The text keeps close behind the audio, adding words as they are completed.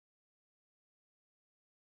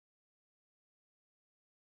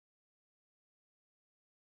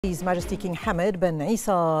His Majesty King Hamad bin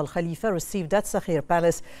Isa Al Khalifa received at Sakhir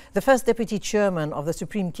Palace the first Deputy Chairman of the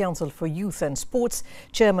Supreme Council for Youth and Sports,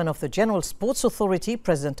 Chairman of the General Sports Authority,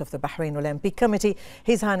 President of the Bahrain Olympic Committee,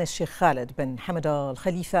 His Highness Sheikh Khalid bin Hamad Al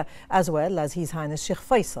Khalifa, as well as His Highness Sheikh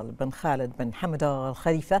Faisal bin Khalid bin Hamad Al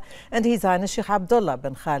Khalifa and His Highness Sheikh Abdullah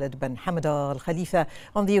bin Khalid bin Hamad Al Khalifa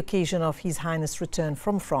on the occasion of His Highness' return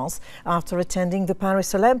from France after attending the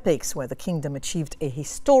Paris Olympics, where the kingdom achieved a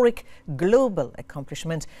historic global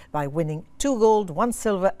accomplishment by winning 2 gold, 1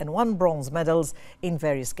 silver and 1 bronze medals in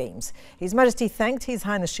various games. His Majesty thanked His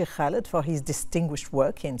Highness Sheikh Khalid for his distinguished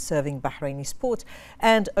work in serving Bahraini sport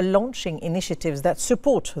and launching initiatives that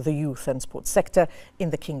support the youth and sports sector in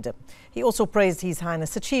the kingdom. He also praised His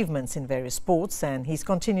Highness' achievements in various sports and his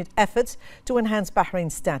continued efforts to enhance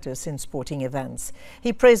Bahrain's status in sporting events.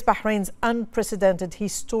 He praised Bahrain's unprecedented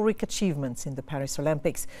historic achievements in the Paris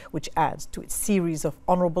Olympics, which adds to its series of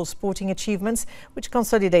honorable sporting achievements which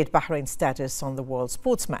consolidate Bahrain's status on the world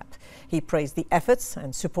sports map. He praised the efforts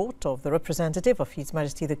and support of the representative of His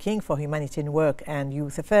Majesty the King for Humanitarian Work and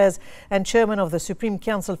Youth Affairs and Chairman of the Supreme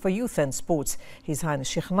Council for Youth and Sports, His Highness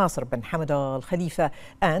Sheikh Nasser bin Hamad Al Khalifa,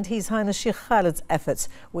 and His Highness Sheikh Khalid's efforts,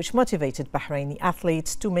 which motivated Bahraini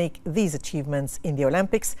athletes to make these achievements in the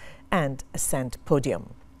Olympics and ascend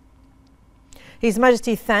podium. His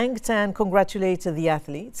Majesty thanked and congratulated the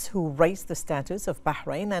athletes who raised the status of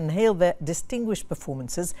Bahrain and hailed their distinguished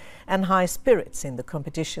performances and high spirits in the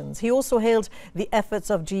competitions. He also hailed the efforts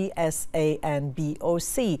of GSA and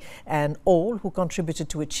BOC and all who contributed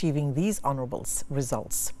to achieving these honorable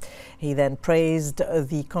results. He then praised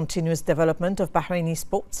the continuous development of Bahraini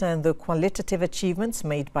sports and the qualitative achievements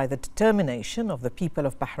made by the determination of the people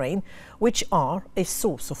of Bahrain, which are a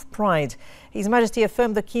source of pride. His Majesty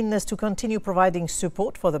affirmed the keenness to continue providing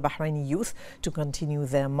support for the Bahraini youth to continue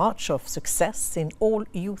their march of success in all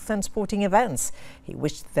youth and sporting events. He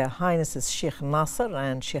wished Their Highnesses Sheikh Nasser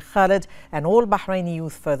and Sheikh Khalid and all Bahraini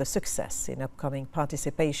youth further success in upcoming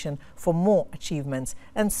participation for more achievements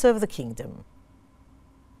and serve the kingdom.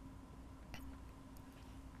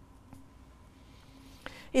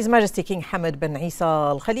 His Majesty King Hamad bin Isa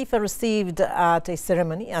Al Khalifa received at a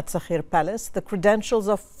ceremony at Sakhir Palace the credentials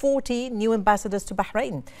of 40 new ambassadors to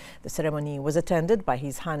Bahrain. The ceremony was attended by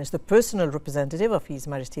His Highness the personal representative of His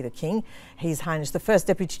Majesty the King, His Highness the First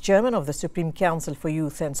Deputy Chairman of the Supreme Council for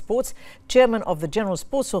Youth and Sports, Chairman of the General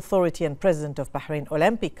Sports Authority and President of Bahrain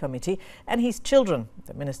Olympic Committee, and his children,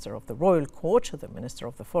 the Minister of the Royal Court, the Minister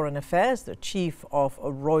of the Foreign Affairs, the Chief of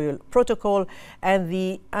Royal Protocol, and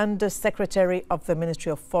the Under Secretary of the Ministry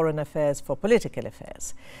of Foreign Affairs for Political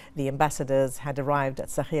Affairs. The ambassadors had arrived at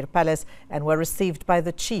Sakhir Palace and were received by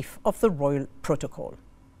the Chief of the Royal Protocol.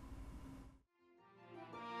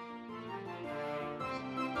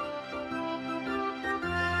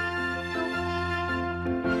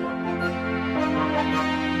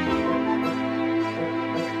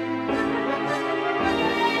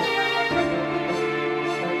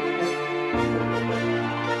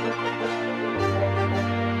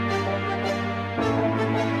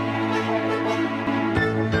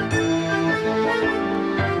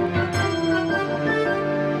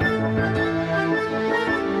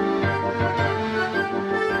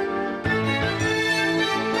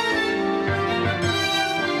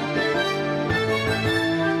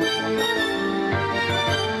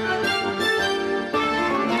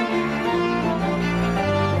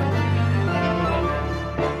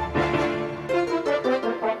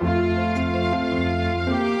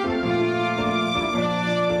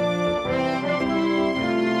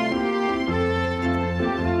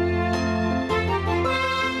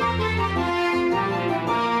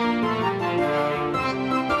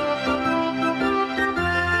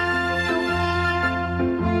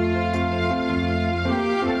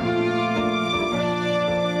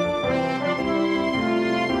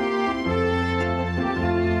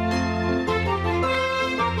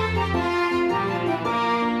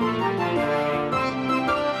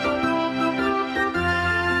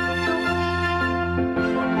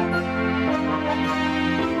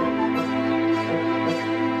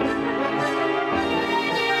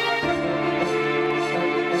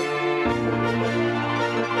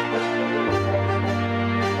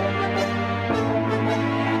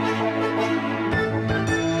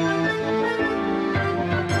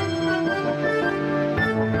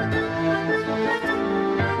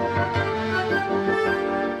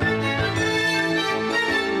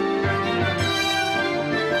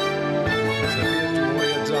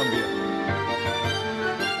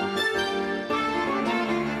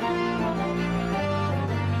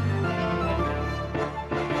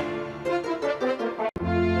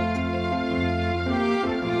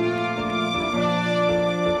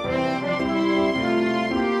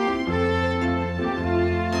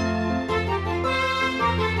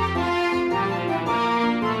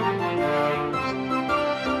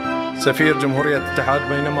 سفير جمهورية اتحاد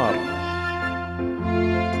ميانمار،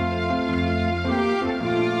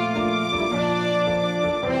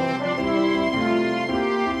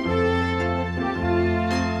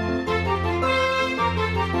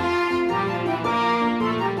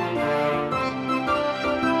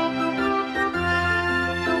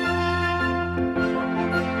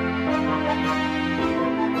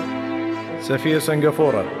 سفير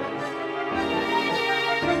سنغافورة،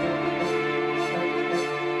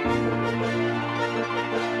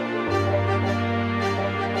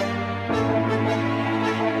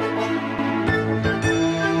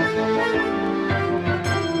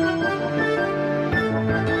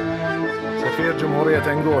 سفير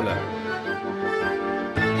جمهورية أنغولا،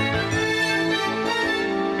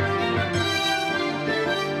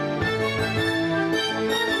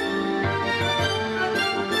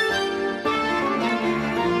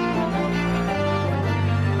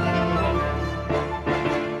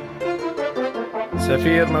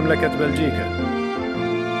 سفير مملكة بلجيكا،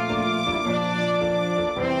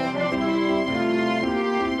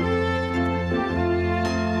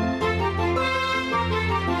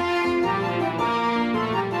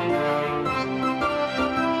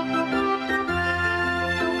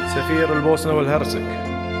 سفير البوسنة والهرسك،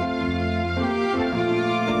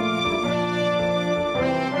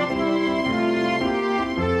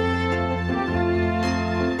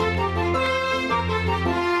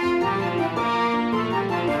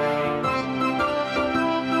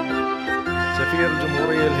 سفير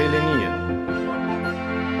الجمهورية الهيلينية،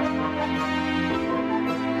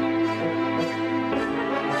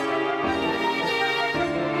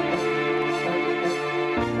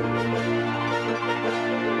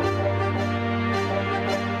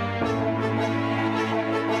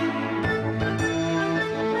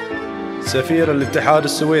 سفير الاتحاد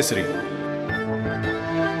السويسري،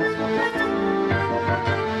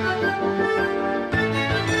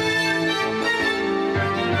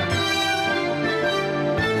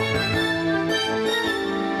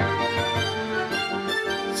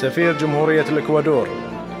 سفير جمهورية الإكوادور،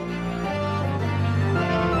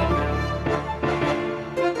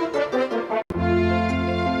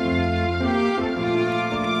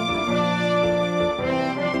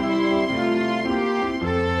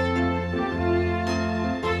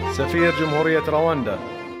 سفير جمهورية رواندا،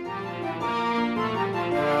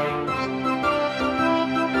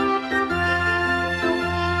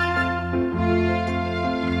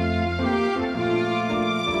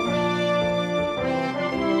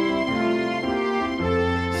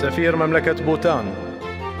 سفير مملكة بوتان،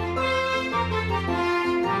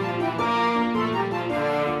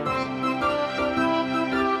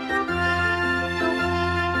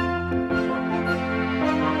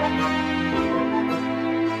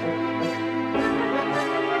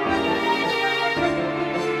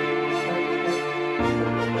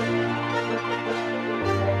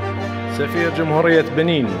 سفير جمهورية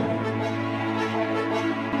بنين،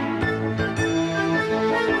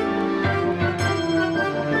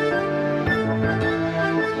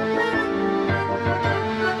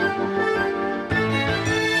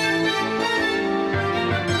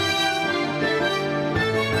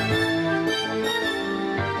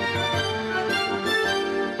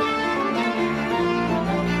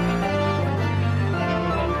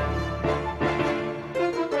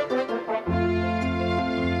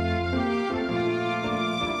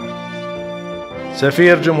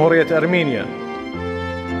 سفير جمهورية أرمينيا،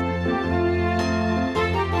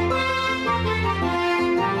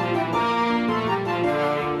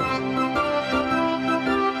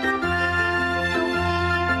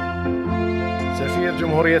 سفير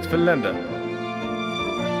جمهورية فنلندا،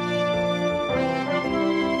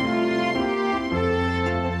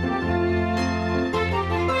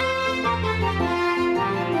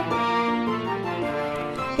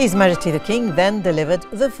 His Majesty the King then delivered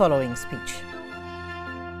the following speech.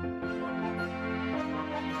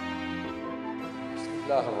 بسم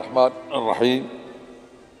الله الرحمن الرحيم.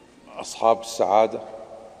 أصحاب السعادة،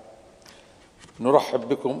 نرحب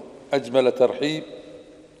بكم أجمل ترحيب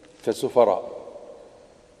كسفراء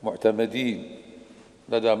معتمدين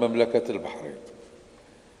لدى مملكة البحرين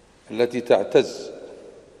التي تعتز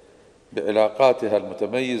بعلاقاتها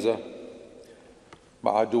المتميزة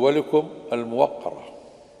مع دولكم الموقرة،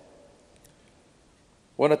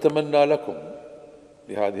 ونتمنى لكم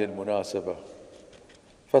بهذه المناسبة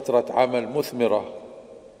فترة عمل مثمرة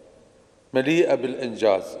مليئة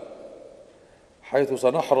بالإنجاز، حيث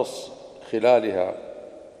سنحرص خلالها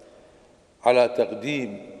على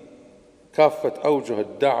تقديم كافة أوجه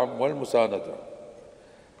الدعم والمساندة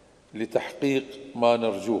لتحقيق ما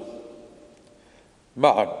نرجوه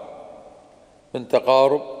معا من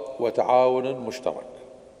تقارب وتعاون مشترك.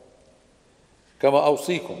 كما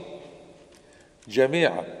أوصيكم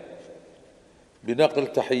جميعا بنقل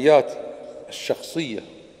تحياتي الشخصية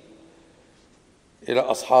إلى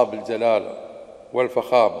أصحاب الجلالة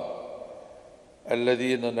والفخامة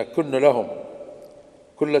الذين نكن لهم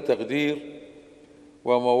كل تقدير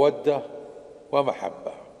ومودة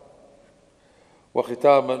ومحبة.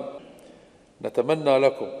 وختاما نتمنى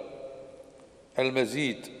لكم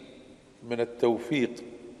المزيد من التوفيق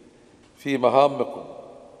في مهامكم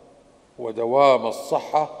ودوام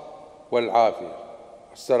الصحة والعافية.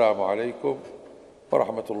 السلام عليكم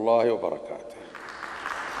ورحمة الله وبركاته.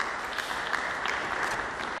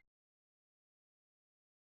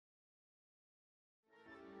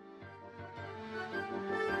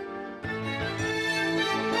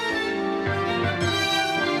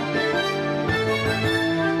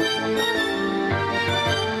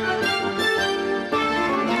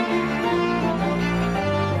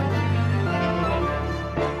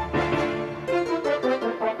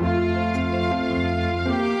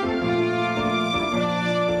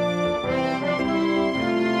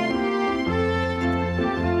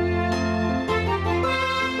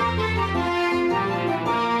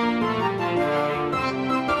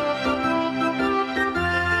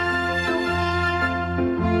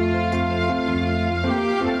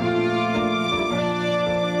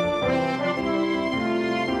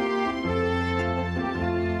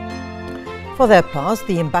 For their part,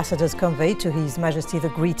 the ambassadors conveyed to His Majesty the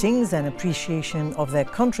greetings and appreciation of their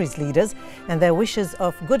country's leaders and their wishes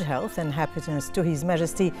of good health and happiness to His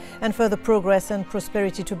Majesty and further progress and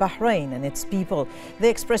prosperity to Bahrain and its people.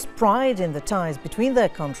 They expressed pride in the ties between their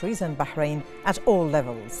countries and Bahrain at all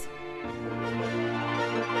levels.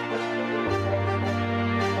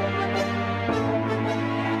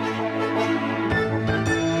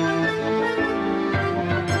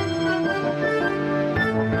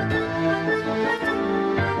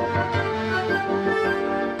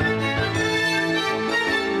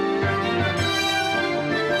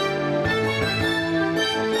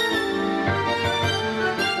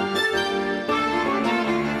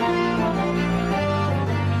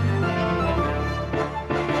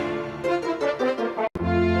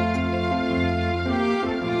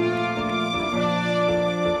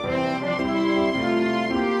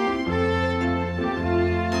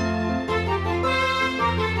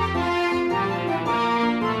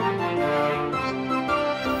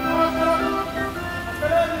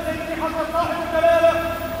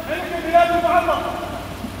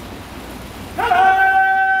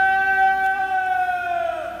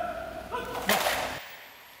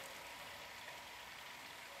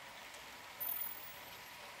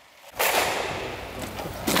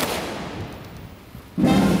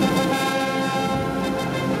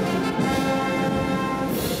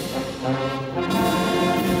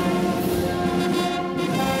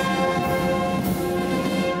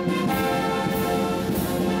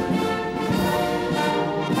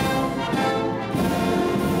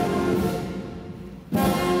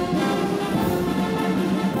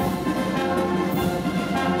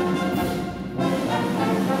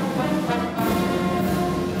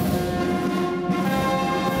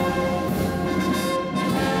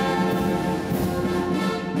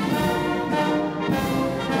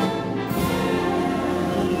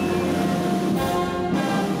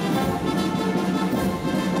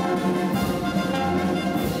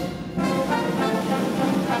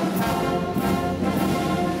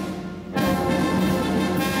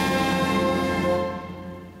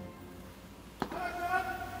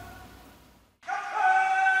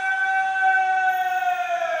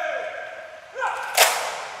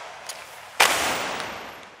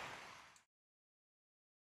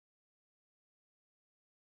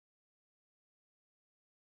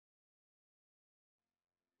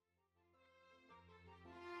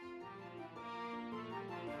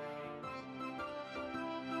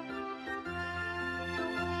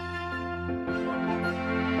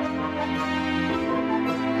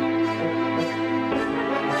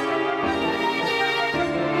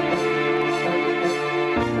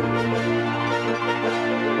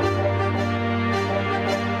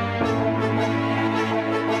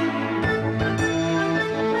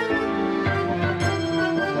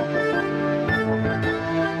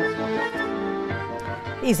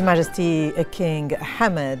 His Majesty King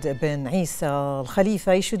Hamad bin Isa Al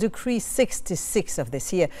Khalifa issued Decree 66 of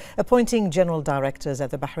this year, appointing general directors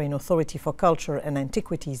at the Bahrain Authority for Culture and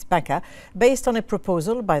Antiquities, Baca, based on a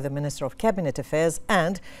proposal by the Minister of Cabinet Affairs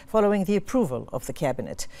and following the approval of the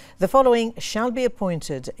Cabinet. The following shall be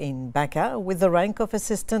appointed in Baca with the rank of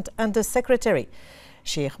Assistant Under Secretary: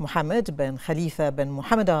 Sheikh Mohammed bin Khalifa bin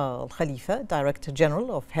Mohammed Al Khalifa, Director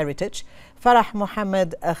General of Heritage, Farah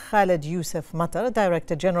Mohammed Khalid Yusuf Matar,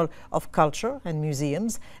 Director General of Culture and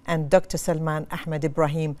Museums, and Dr. Salman Ahmed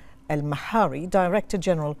Ibrahim Al Mahari, Director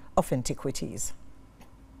General of Antiquities.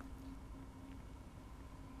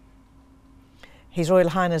 His Royal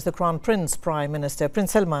Highness the Crown Prince, Prime Minister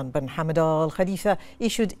Prince Salman bin Hamad Al Khalifa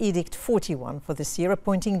issued Edict 41 for this year,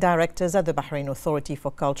 appointing directors at the Bahrain Authority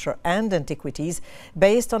for Culture and Antiquities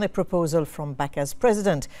based on a proposal from Baka's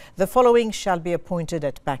president. The following shall be appointed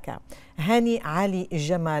at Baka: Hani Ali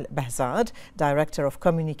Jamal Bahzad, Director of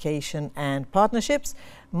Communication and Partnerships;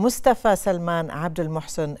 Mustafa Salman Abdul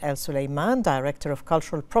Mohsen Al Sulaiman, Director of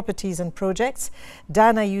Cultural Properties and Projects;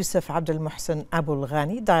 Dana Yusuf Abdul Mohsen Abul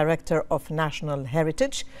Ghani, Director of National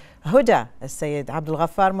Heritage; Huda Sayyid Abdul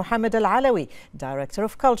Ghaffar Muhammad Al Alawi, Director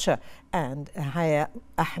of Culture; and Haya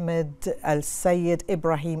Ahmed Al Sayyid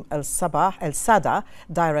Ibrahim Al Sabah Al Sada,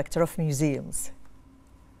 Director of Museums.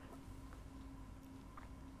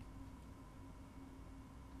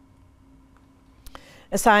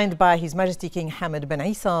 Assigned by His Majesty King Hamad bin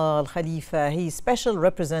Isa Al Khalifa, his special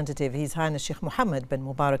representative, His Highness Sheikh Mohammed bin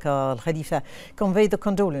Mubarak Al Khalifa, conveyed the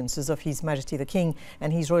condolences of His Majesty the King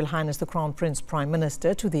and His Royal Highness the Crown Prince Prime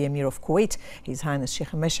Minister to the Emir of Kuwait, His Highness Sheikh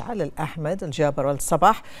Mash'al Al Ahmed Al Jaber Al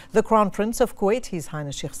Sabah, the Crown Prince of Kuwait, His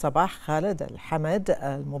Highness Sheikh Sabah Khalid Al Hamad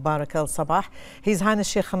Al Mubarak Al Sabah, His Highness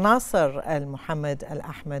Sheikh Nasser Al Muhammad Al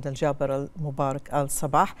Ahmed Al Jaber Al Mubarak Al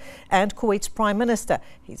Sabah, and Kuwait's Prime Minister,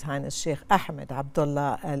 His Highness Sheikh Ahmed Abdullah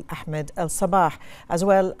Al Ahmed Al Sabah, as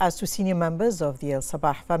well as to senior members of the Al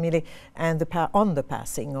Sabah family, and on the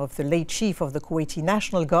passing of the late Chief of the Kuwaiti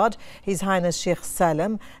National Guard, His Highness Sheikh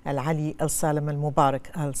Salem Al Ali Al Salem Al Mubarak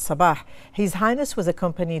Al Sabah. His Highness was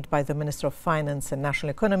accompanied by the Minister of Finance and National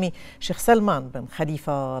Economy, Sheikh Salman bin Khalifa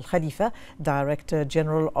Al Khalifa, Director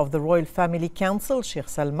General of the Royal Family Council, Sheikh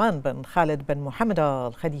Salman bin Khalid bin Mohammed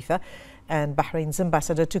Al Khalifa, and Bahrain's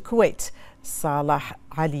ambassador to Kuwait, Salah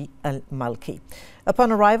Ali Al Malki. Upon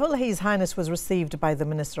arrival, His Highness was received by the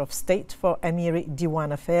Minister of State for Emiri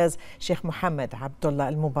Diwan Affairs, Sheikh Mohammed Abdullah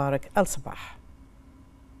Al Mubarak Al Sabah.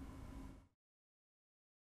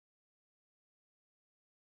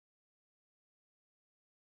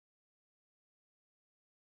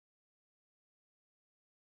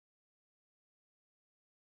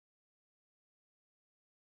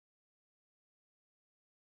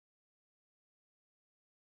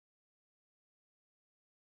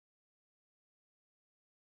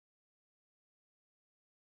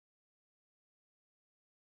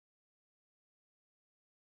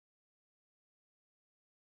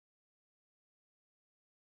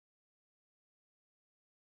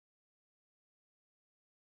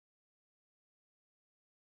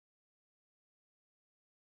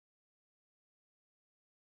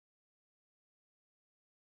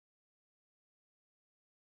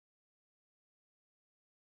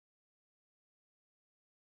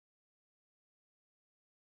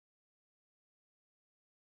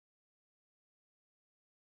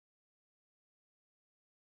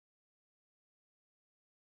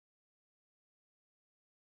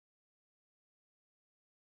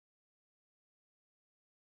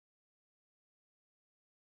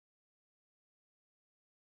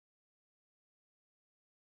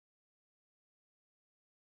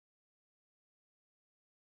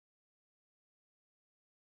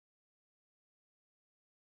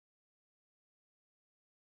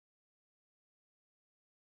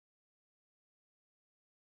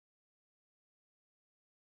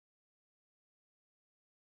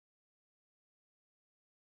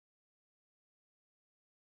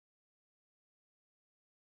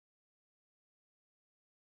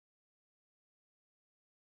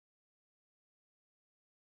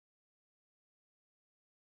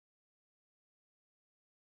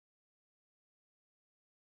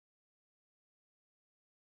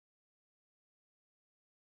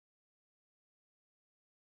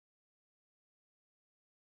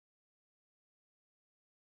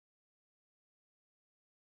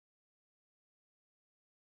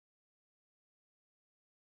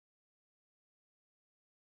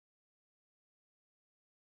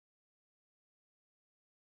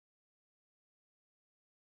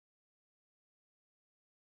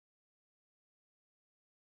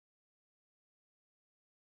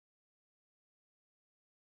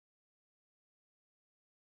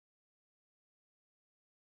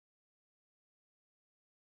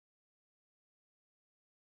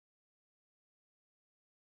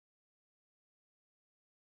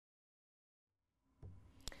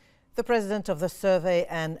 The president of the Survey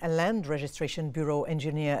and Land Registration Bureau,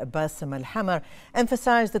 engineer Bassem Al-Hamar,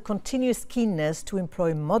 emphasized the continuous keenness to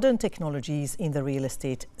employ modern technologies in the real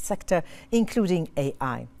estate sector, including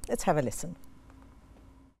AI. Let's have a listen.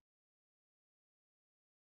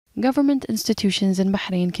 Government institutions in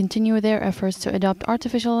Bahrain continue their efforts to adopt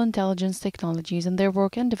artificial intelligence technologies in their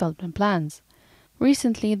work and development plans.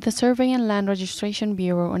 Recently, the Survey and Land Registration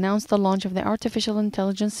Bureau announced the launch of the artificial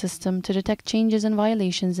intelligence system to detect changes and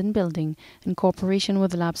violations in building, in cooperation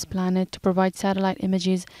with Labs Planet to provide satellite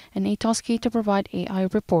images and Atoski to provide AI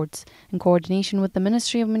reports, in coordination with the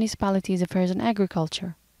Ministry of Municipalities Affairs and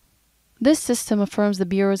Agriculture. This system affirms the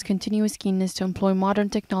Bureau's continuous keenness to employ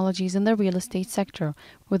modern technologies in the real estate sector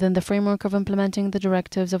within the framework of implementing the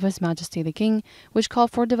directives of His Majesty the King, which call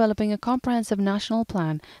for developing a comprehensive national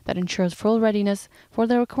plan that ensures full readiness for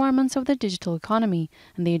the requirements of the digital economy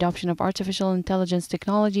and the adoption of artificial intelligence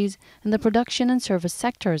technologies in the production and service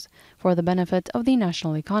sectors for the benefit of the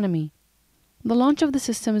national economy. The launch of the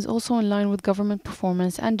system is also in line with government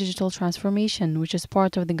performance and digital transformation, which is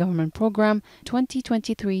part of the government program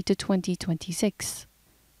 2023 to 2026.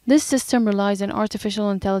 This system relies on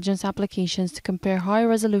artificial intelligence applications to compare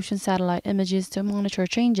high-resolution satellite images to monitor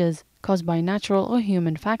changes caused by natural or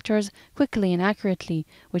human factors quickly and accurately,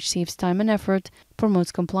 which saves time and effort,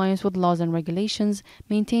 promotes compliance with laws and regulations,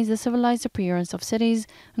 maintains the civilized appearance of cities,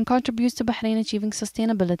 and contributes to Bahrain achieving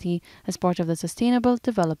sustainability as part of the Sustainable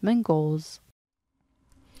Development Goals.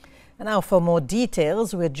 And now for more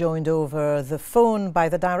details, we're joined over the phone by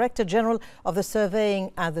the Director General of the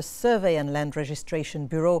Surveying at the Survey and Land Registration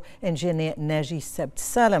Bureau, Engineer Naji Sebt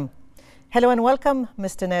Salem. Hello and welcome,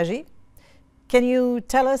 Mr. Naji. Can you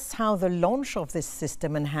tell us how the launch of this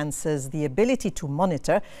system enhances the ability to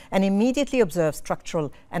monitor and immediately observe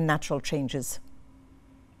structural and natural changes?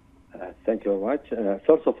 Thank you very much.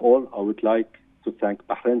 First of all, I would like to thank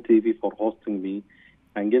Bahrain TV for hosting me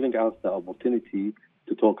and giving us the opportunity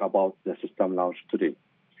to talk about the system launch today.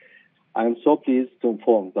 I am so pleased to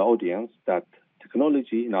inform the audience that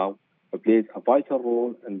technology now plays a vital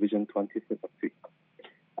role in Vision 2050.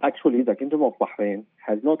 Actually, the Kingdom of Bahrain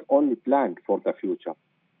has not only planned for the future,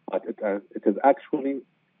 but it is actually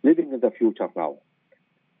living in the future now.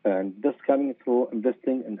 And this coming through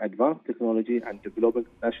investing in advanced technology and developing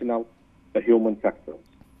national human factors.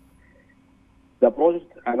 The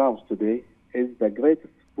project announced today is the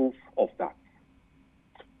greatest proof of that.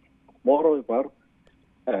 Moreover,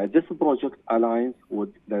 this project aligns with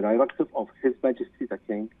the directive of His Majesty the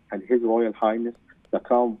King and His Royal Highness the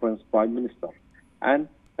Crown Prince Prime Minister, and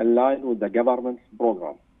in line with the government's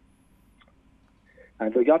program.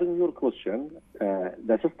 And regarding your question,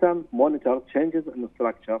 the system monitors changes in the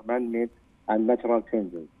structure, man-made and natural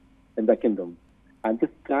changes in the kingdom. And this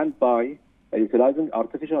is done by utilizing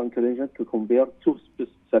artificial intelligence to compare two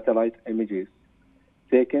satellite images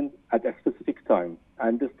taken at a specific time,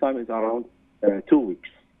 and this time is around 2 weeks.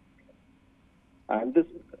 And this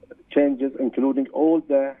changes including all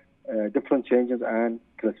the different changes and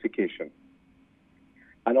classification.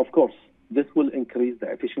 And of course, this will increase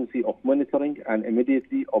the efficiency of monitoring and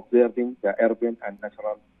immediately observing the urban and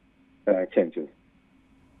natural changes.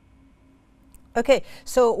 Okay,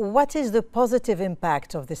 so what is the positive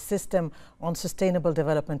impact of this system on sustainable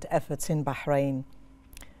development efforts in Bahrain?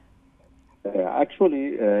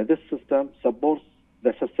 Actually, this system supports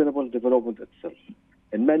the sustainable development itself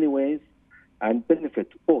in many ways and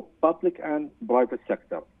benefit both public and private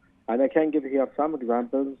sector. And I can give here some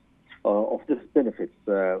examples of these benefits.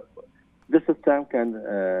 This system can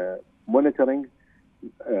monitoring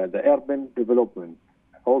the urban development,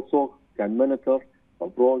 also can monitor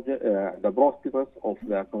the progress of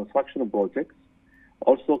the construction projects,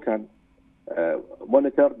 also can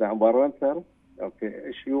monitor the environmental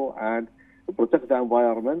issue and protect the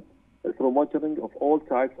environment through monitoring of all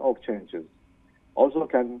types of changes. Also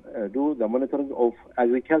can do the monitoring of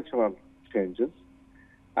agricultural changes.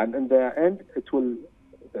 And in the end, it will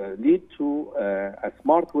lead to a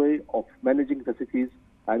smart way of managing the cities.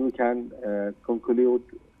 And we can conclude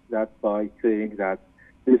that by saying that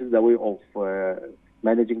this is the way of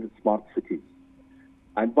managing smart cities.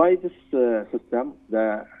 And by this system,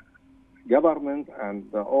 the government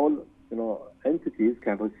and all entities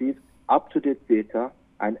can receive up-to-date data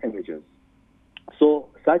and images. So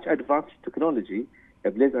such advanced technology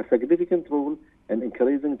plays a significant role in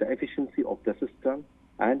increasing the efficiency of the system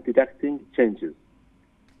and detecting changes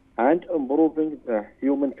and improving the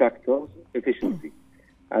human factors efficiency.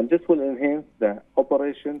 And this will enhance the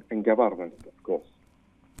operation and government, of course.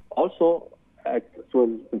 Also, it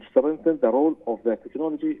will strengthen the role of the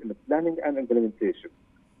technology in the planning and implementation.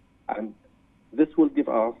 And this will give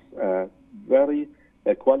us very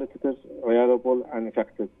a qualitative, reliable, and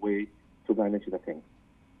effective way to manage the thing.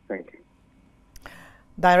 Thank you.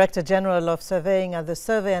 Director General of Surveying at the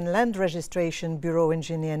Survey and Land Registration Bureau,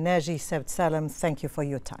 Engineer Naji Sebt Salam, thank you for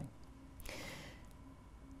your time.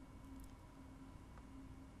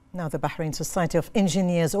 Now, the Bahrain Society of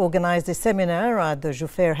Engineers organized a seminar at the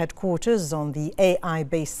Jufair headquarters on the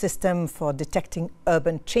AI-based system for detecting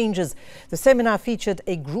urban changes. The seminar featured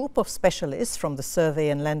a group of specialists from the Survey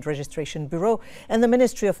and Land Registration Bureau and the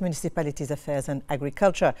Ministry of Municipalities Affairs and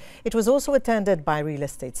Agriculture. It was also attended by real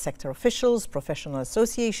estate sector officials, professional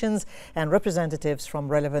associations, and representatives from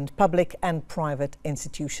relevant public and private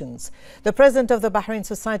institutions. The president of the Bahrain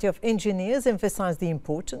Society of Engineers emphasized the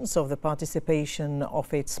importance of the participation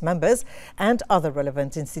of its members and other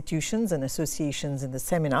relevant institutions and associations in the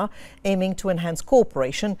seminar, aiming to enhance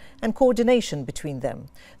cooperation and coordination between them.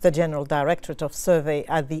 The General Directorate of Survey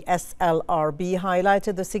at the SLRB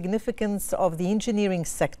highlighted the significance of the engineering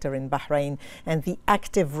sector in Bahrain and the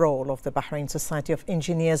active role of the Bahrain Society of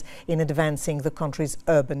Engineers in advancing the country's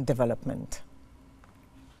urban development.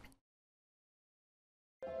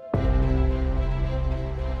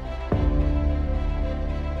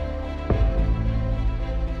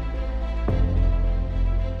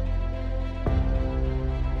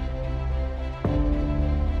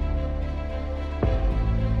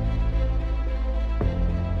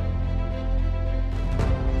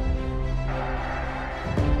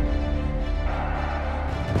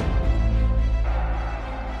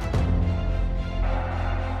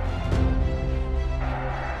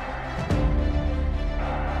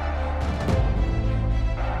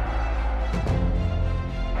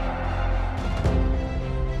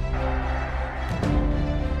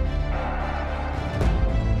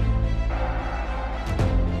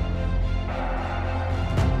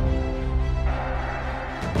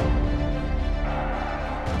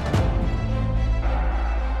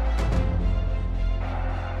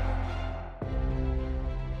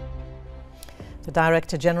 The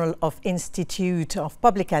Director General of Institute of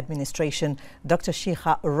Public Administration, Dr.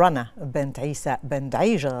 Sheikha Rana bint Isa bint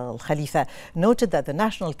Aija Al Khalifa, noted that the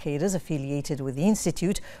national cadres affiliated with the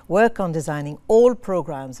Institute work on designing all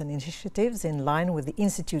programs and initiatives in line with the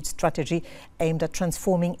Institute's strategy aimed at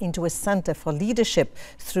transforming into a center for leadership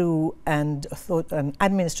through and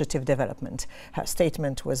administrative development. Her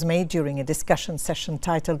statement was made during a discussion session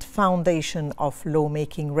titled Foundation of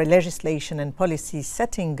Lawmaking, Legislation and Policy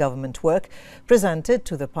Setting Government Work, presented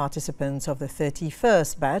to the participants of the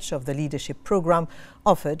 31st batch of the leadership program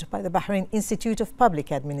offered by the Bahrain Institute of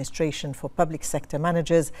Public Administration for Public Sector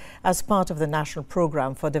Managers as part of the National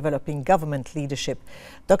Program for Developing Government Leadership.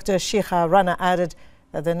 Dr. Sheikha Rana added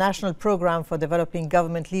that the National Program for Developing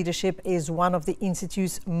Government Leadership is one of the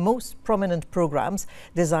Institute's most prominent programs,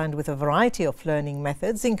 designed with a variety of learning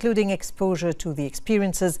methods, including exposure to the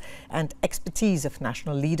experiences and expertise of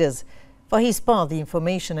national leaders. For his part, the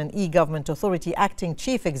Information and E-Government Authority Acting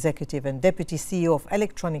Chief Executive and Deputy CEO of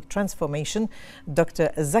Electronic Transformation,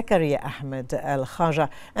 Dr. Zakaria Ahmed Al Khaja,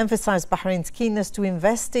 emphasized Bahrain's keenness to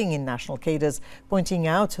investing in national cadres, pointing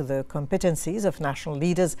out the competencies of national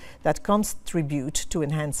leaders that contribute to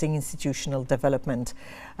enhancing institutional development.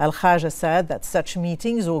 Al Khaja said that such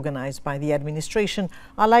meetings organized by the administration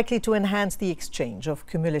are likely to enhance the exchange of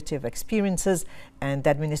cumulative experiences and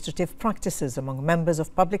administrative practices among members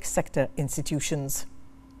of public sector institutions.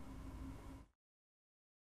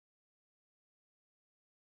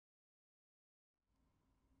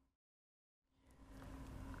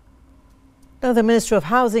 Now, the Ministry of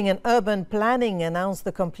Housing and Urban Planning announced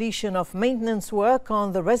the completion of maintenance work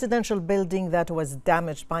on the residential building that was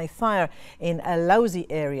damaged by fire in Al Lawzi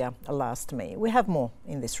area last May. We have more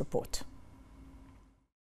in this report.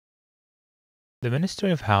 The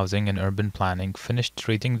Ministry of Housing and Urban Planning finished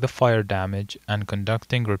treating the fire damage and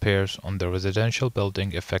conducting repairs on the residential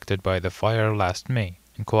building affected by the fire last May,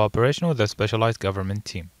 in cooperation with a specialized government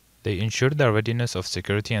team. They ensured the readiness of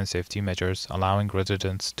security and safety measures, allowing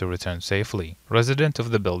residents to return safely. Residents of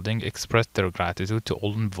the building expressed their gratitude to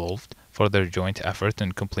all involved for their joint effort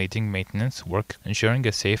in completing maintenance work, ensuring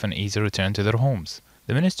a safe and easy return to their homes.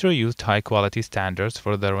 The ministry used high-quality standards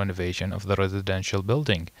for the renovation of the residential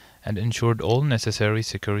building and ensured all necessary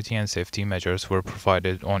security and safety measures were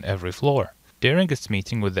provided on every floor. During its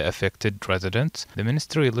meeting with the affected residents, the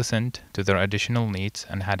ministry listened to their additional needs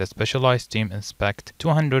and had a specialized team inspect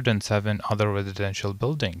 207 other residential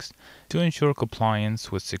buildings to ensure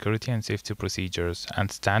compliance with security and safety procedures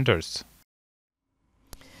and standards.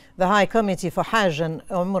 The High Committee for Hajj and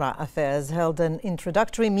Umrah Affairs held an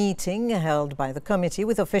introductory meeting held by the committee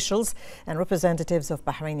with officials and representatives of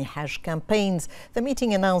Bahraini Hajj campaigns. The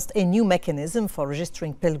meeting announced a new mechanism for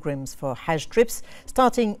registering pilgrims for Hajj trips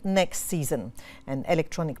starting next season. An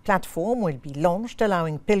electronic platform will be launched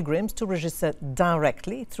allowing pilgrims to register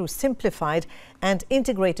directly through simplified and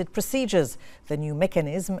integrated procedures. The new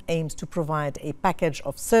mechanism aims to provide a package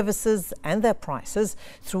of services and their prices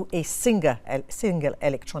through a single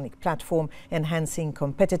electronic platform, enhancing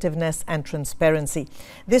competitiveness and transparency.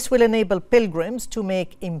 This will enable pilgrims to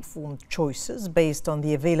make informed choices based on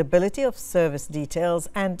the availability of service details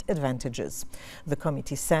and advantages. The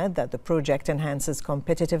committee said that the project enhances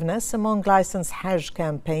competitiveness among licensed Hajj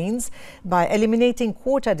campaigns by eliminating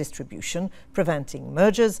quota distribution, preventing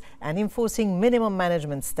mergers and enforcing minimum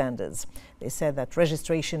management standards. They said that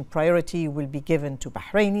registration priority will be given to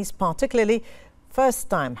Bahrainis, particularly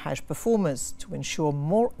first-time Hajj performers, to ensure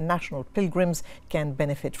more national pilgrims can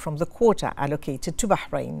benefit from the quota allocated to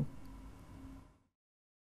Bahrain.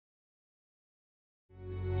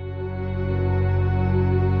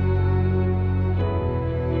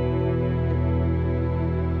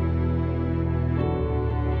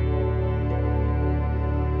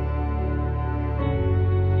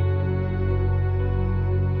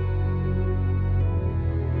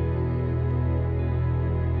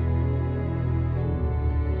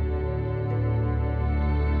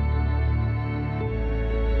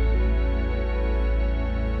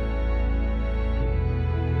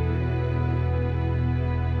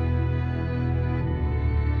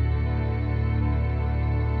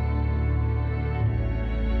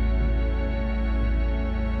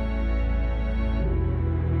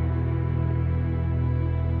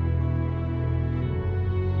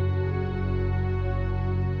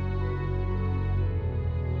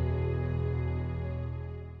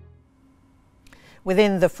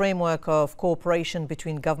 Within the framework of cooperation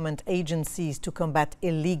between government agencies to combat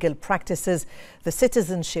illegal practices, the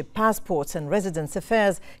Citizenship, Passports and Residence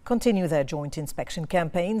Affairs continue their joint inspection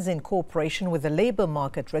campaigns in cooperation with the Labour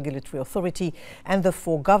Market Regulatory Authority and the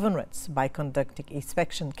four governorates by conducting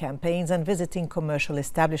inspection campaigns and visiting commercial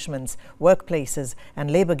establishments, workplaces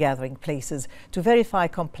and labour gathering places to verify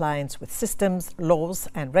compliance with systems, laws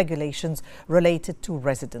and regulations related to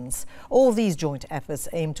residence. All these joint efforts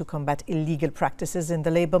aim to combat illegal practices in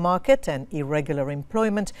the labour market and irregular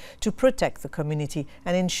employment, to protect the community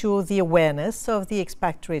and ensure the awareness of the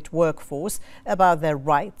expatriate workforce about their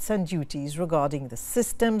rights and duties regarding the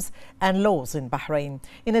systems and laws in Bahrain,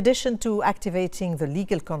 in addition to activating the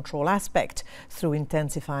legal control aspect through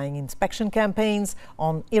intensifying inspection campaigns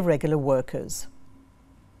on irregular workers.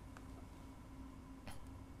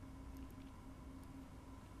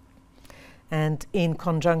 And in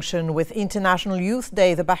conjunction with International Youth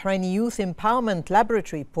Day, the Bahraini Youth Empowerment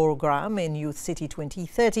Laboratory Program in Youth City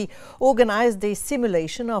 2030 organized a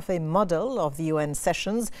simulation of a model of the UN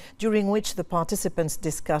sessions, during which the participants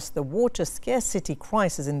discussed the water scarcity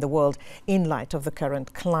crisis in the world in light of the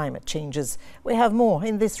current climate changes. We have more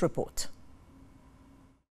in this report.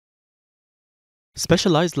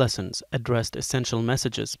 Specialized lessons addressed essential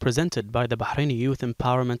messages presented by the Bahraini Youth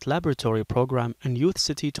Empowerment Laboratory Program in Youth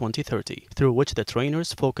City 2030, through which the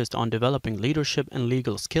trainers focused on developing leadership and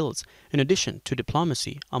legal skills, in addition to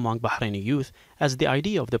diplomacy among Bahraini youth, as the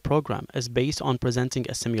idea of the program is based on presenting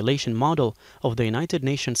a simulation model of the United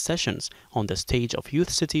Nations sessions on the stage of Youth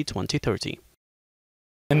City 2030.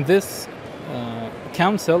 In this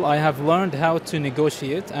council, I have learned how to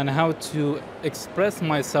negotiate and how to express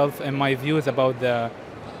myself and my views about the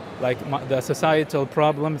societal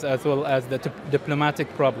problems as well as the diplomatic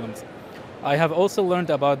problems. I have also learned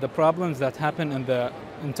about the problems that happen in the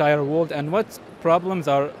entire world and what problems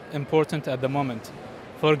are important at the moment.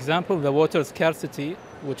 For example, the water scarcity,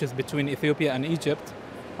 which is between Ethiopia and Egypt.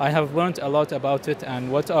 I have learned a lot about it and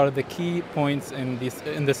what are the key points in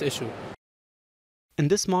this issue. In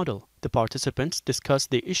this model, the participants discussed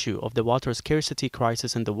the issue of the water scarcity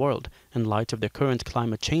crisis in the world in light of the current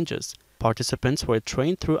climate changes. Participants were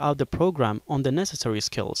trained throughout the program on the necessary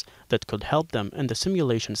skills that could help them in the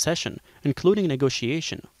simulation session, including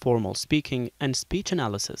negotiation, formal speaking, and speech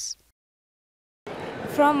analysis.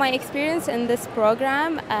 From my experience in this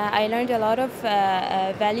program, I learned a lot of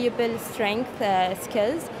valuable strength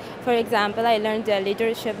skills. For example, I learned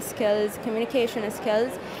leadership skills, communication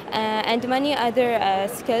skills, and many other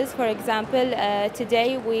skills. For example,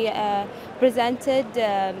 today we presented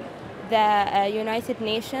the United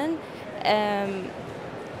Nations,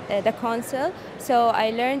 the Council. So I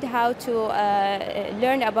learned how to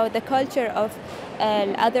learn about the culture of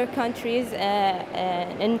other countries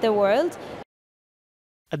in the world.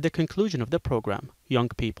 At the conclusion of the program, young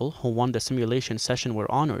people who won the simulation session were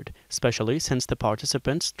honored, especially since the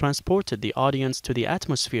participants transported the audience to the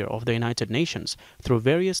atmosphere of the United Nations through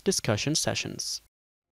various discussion sessions.